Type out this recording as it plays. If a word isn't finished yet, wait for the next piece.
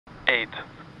8,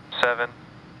 7,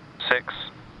 6,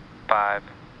 5,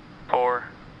 4,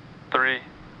 3,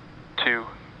 2,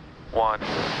 1.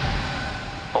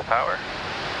 Full power.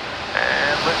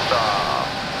 And liftoff.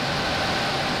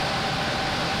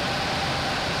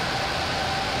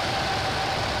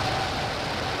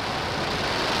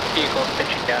 Vehicle's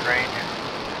pitching downrange.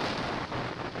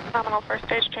 Nominal first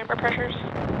stage chamber pressures.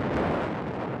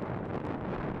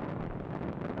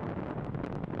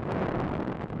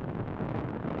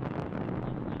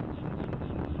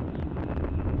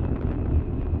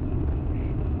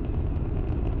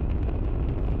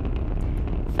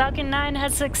 Falcon 9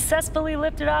 has successfully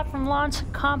lifted off from Launch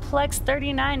Complex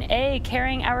 39A,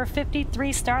 carrying our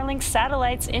 53 Starlink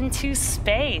satellites into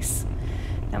space.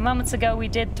 Now, moments ago, we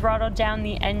did throttle down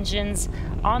the engines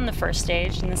on the first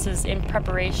stage, and this is in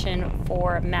preparation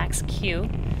for Max Q.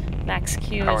 Max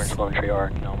Q Power and telemetry are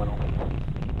nominal.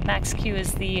 Max Q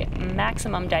is the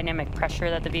maximum dynamic pressure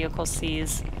that the vehicle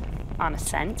sees on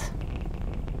ascent.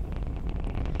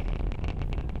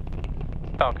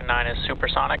 Falcon 9 is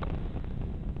supersonic.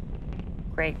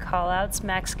 Great call-outs.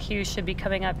 Max Q should be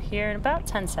coming up here in about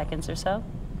 10 seconds or so.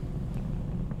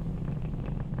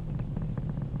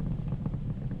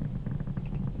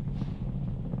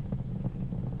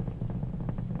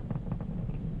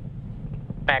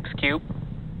 Max Q.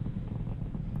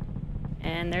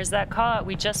 And there's that call-out.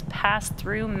 We just passed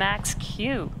through Max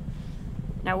Q.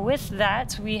 Now with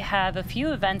that, we have a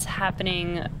few events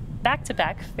happening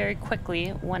back-to-back very quickly,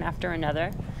 one after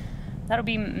another. That'll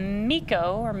be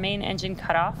MECO, or main engine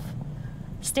cutoff,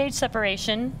 stage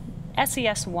separation,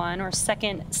 SES1, or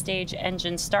second stage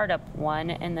engine startup 1,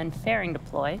 and then fairing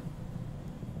deploy.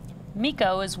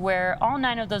 MECO is where all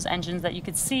 9 of those engines that you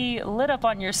could see lit up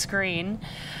on your screen,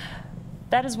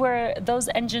 that is where those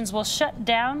engines will shut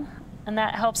down, and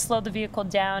that helps slow the vehicle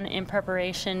down in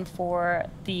preparation for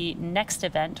the next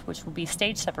event, which will be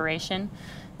stage separation.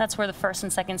 That's where the first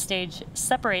and second stage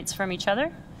separates from each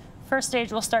other. First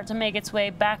stage will start to make its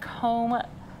way back home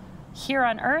here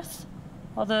on Earth,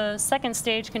 while the second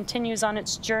stage continues on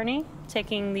its journey,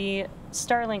 taking the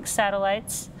Starlink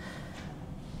satellites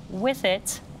with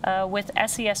it, with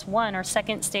SES1, or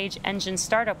second stage engine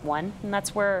startup 1, and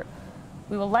that's where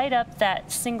we will light up that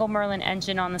single Merlin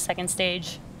engine on the second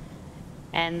stage,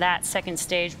 and that second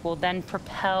stage will then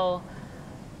propel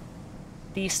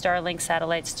the Starlink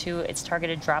satellites to its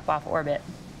targeted drop-off orbit.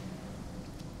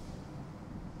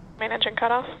 Main engine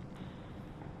cutoff.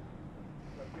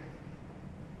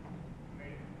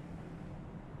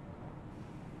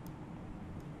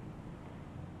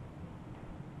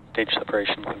 Stage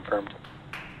separation confirmed.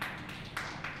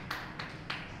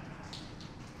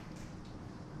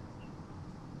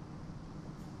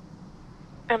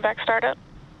 And back startup.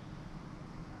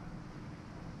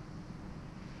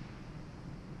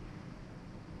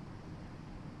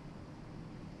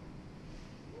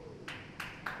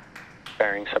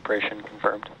 Bearing separation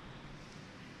confirmed.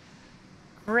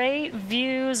 Great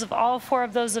views of all 4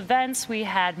 of those events. We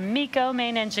had MECO,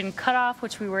 main engine cutoff,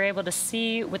 which we were able to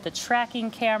see with the tracking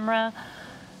camera.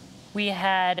 We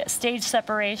had stage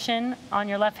separation. On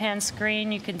your left-hand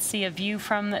screen, you can see a view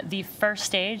from the first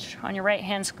stage. On your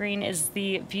right-hand screen is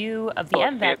the view of the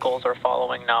Both MVAC. vehicles are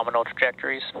following nominal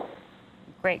trajectories.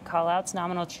 Great call-outs,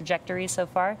 nominal trajectory so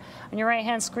far. On your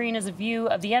right-hand screen is a view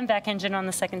of the MVAC engine on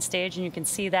the second stage, and you can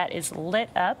see that is lit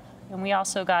up. And we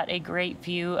also got a great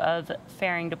view of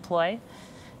fairing deploy.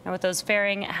 And with those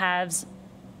fairing halves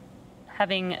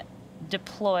having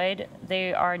deployed,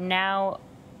 they are now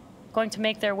going to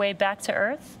make their way back to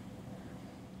Earth.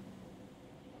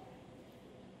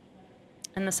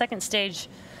 And the second stage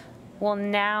will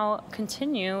now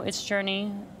continue its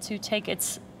journey to take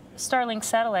its Starlink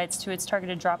satellites to its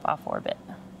targeted drop-off orbit.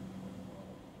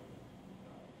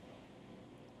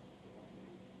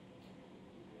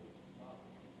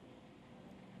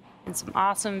 And some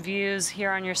awesome views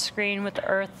here on your screen with the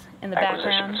Earth in the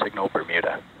background. Acquisition signal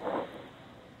Bermuda.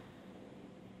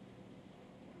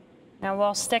 Now,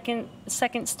 while second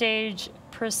stage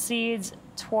proceeds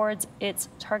towards its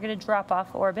targeted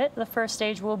drop-off orbit, the first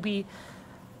stage will be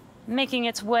making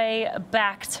its way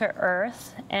back to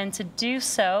Earth, and to do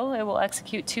so, it will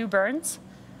execute 2 burns.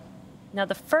 Now,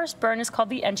 the first burn is called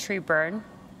the entry burn,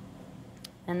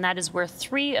 and that is where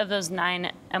 3 of those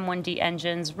 9 M1D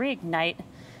engines reignite.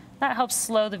 That helps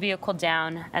slow the vehicle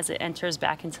down as it enters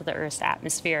back into the Earth's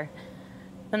atmosphere.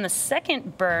 Then the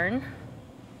second burn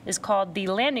is called the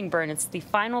landing burn. It's the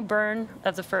final burn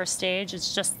of the first stage.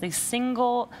 It's just the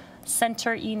single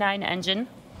center E9 engine.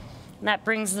 And that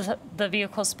brings the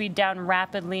vehicle speed down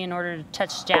rapidly in order to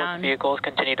touch down. Both vehicles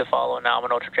continue to follow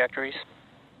nominal trajectories.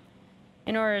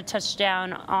 in order to touch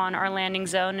down on our landing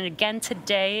zone. And again,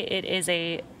 today it is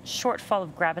a shortfall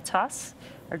of gravitas,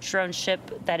 our drone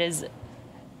ship that is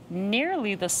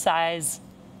nearly the size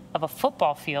of a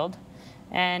football field.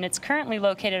 And it's currently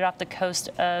located off the coast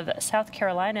of South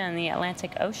Carolina in the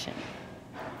Atlantic Ocean.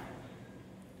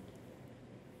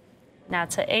 Now,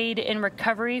 to aid in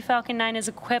recovery, Falcon 9 is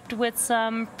equipped with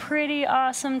some pretty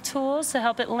awesome tools to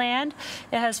help it land.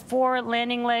 It has 4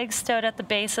 landing legs stowed at the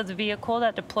base of the vehicle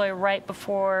that deploy right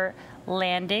before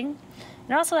landing.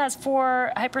 It also has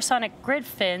 4 hypersonic grid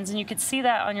fins, and you can see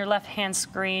that on your left-hand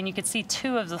screen. You can see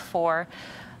 2 of the 4.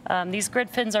 These grid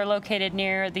fins are located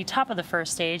near the top of the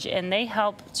first stage, and they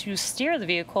help to steer the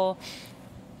vehicle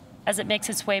as it makes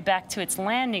its way back to its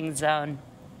landing zone.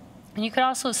 And you can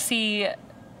also see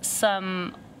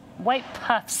some white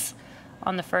puffs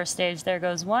on the first stage. There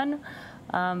goes one.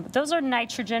 Those are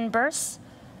nitrogen bursts.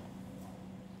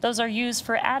 Those are used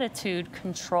for attitude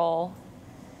control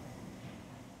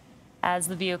as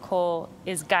the vehicle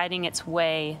is guiding its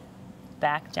way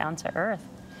back down to Earth.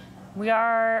 We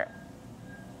are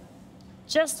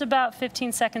just about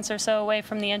 15 seconds or so away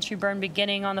from the entry burn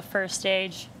beginning on the first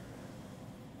stage.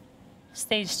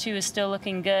 Stage 2 is still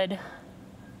looking good.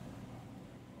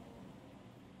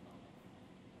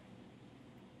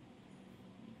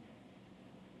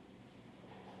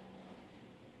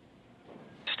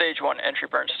 Stage 1 entry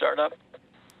burn startup.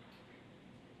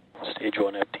 Stage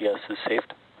 1 FTS is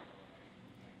saved.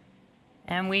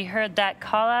 And we heard that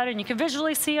call out, and you can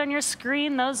visually see on your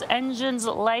screen those engines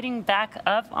lighting back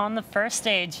up on the first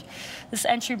stage. This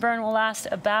entry burn will last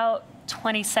about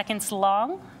 20 seconds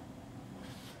long.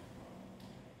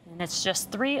 And it's just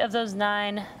 3 of those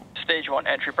 9. Stage 1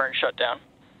 entry burn shut down.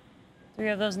 3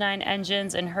 of those 9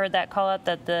 engines, and heard that call out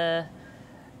that the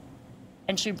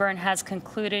entry burn has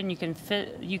concluded. And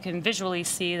you can visually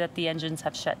see that the engines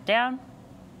have shut down.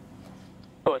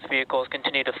 Both vehicles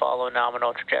continue to follow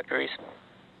nominal trajectories.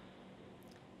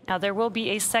 Now, there will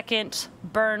be a second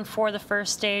burn for the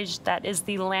first stage. That is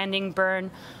the landing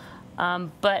burn.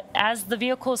 But as the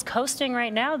vehicle is coasting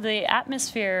right now, the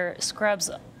atmosphere scrubs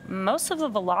most of the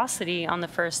velocity on the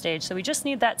first stage. So we just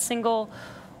need that single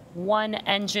 1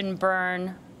 engine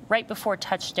burn right before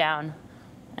touchdown.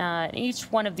 Each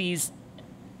one of these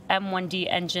M1D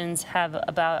engines have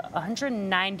about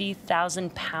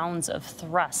 190,000 pounds of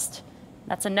thrust.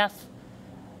 That's enough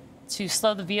to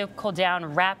slow the vehicle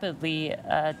down rapidly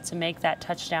to make that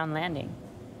touchdown landing.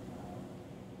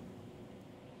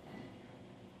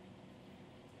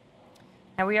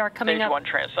 Now we are coming Stage up. 1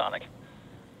 transonic.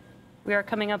 We are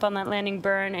coming up on that landing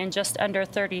burn in just under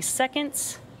 30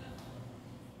 seconds.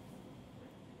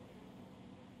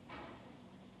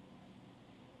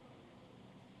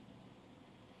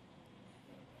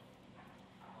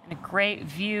 And a great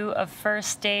view of first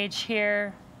stage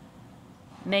here,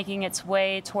 making its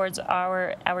way towards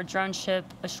our drone ship,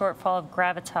 a shortfall of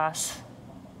gravitas.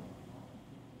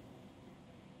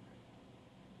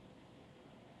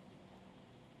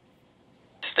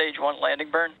 Stage 1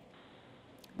 landing burn.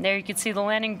 There you can see the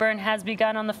landing burn has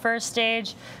begun on the first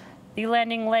stage. The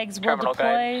landing legs will Terminal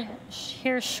deploy guidance.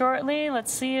 here shortly.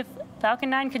 Let's see if Falcon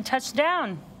 9 can touch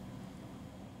down.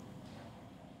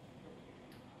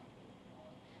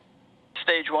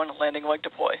 Stage 1 landing leg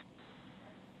deploy.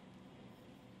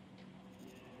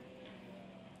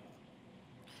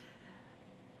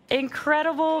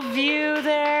 Incredible view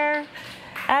there.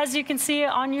 As you can see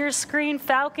on your screen,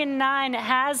 Falcon 9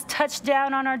 has touched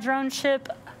down on our drone ship.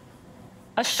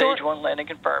 Stage 1 landing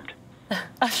confirmed.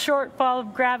 A shortfall of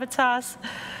gravitas.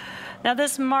 Now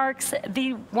this marks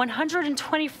the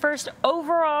 121st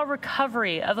overall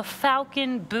recovery of a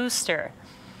Falcon booster.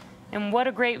 And what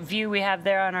a great view we have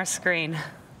there on our screen.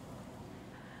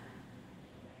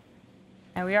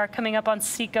 And we are coming up on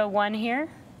SECA 1 here.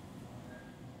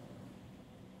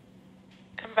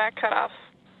 And back cutoff.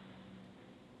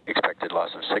 Expected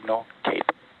loss of signal, Cape.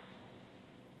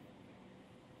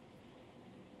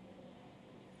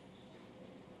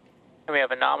 And we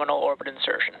have a nominal orbit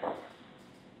insertion.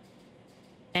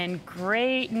 And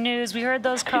great news. We heard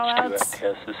those Stage call 2 outs.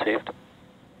 FTS is saved.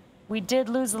 We did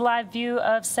lose the live view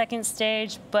of second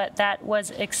stage, but that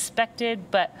was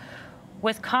expected. But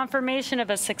with confirmation of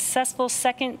a successful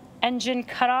second engine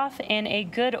cutoff and a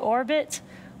good orbit,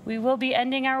 we will be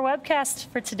ending our webcast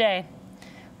for today.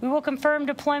 We will confirm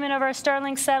deployment of our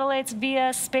Starlink satellites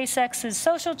via SpaceX's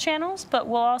social channels, but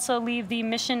we'll also leave the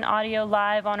mission audio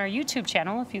live on our YouTube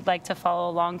channel if you'd like to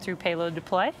follow along through payload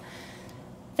deploy.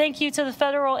 Thank you to the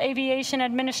Federal Aviation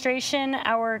Administration,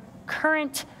 our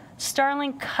current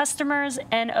Starlink customers,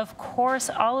 and of course,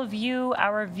 all of you,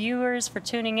 our viewers, for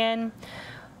tuning in.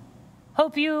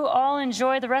 Hope you all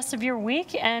enjoy the rest of your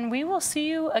week, and we will see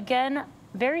you again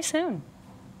very soon.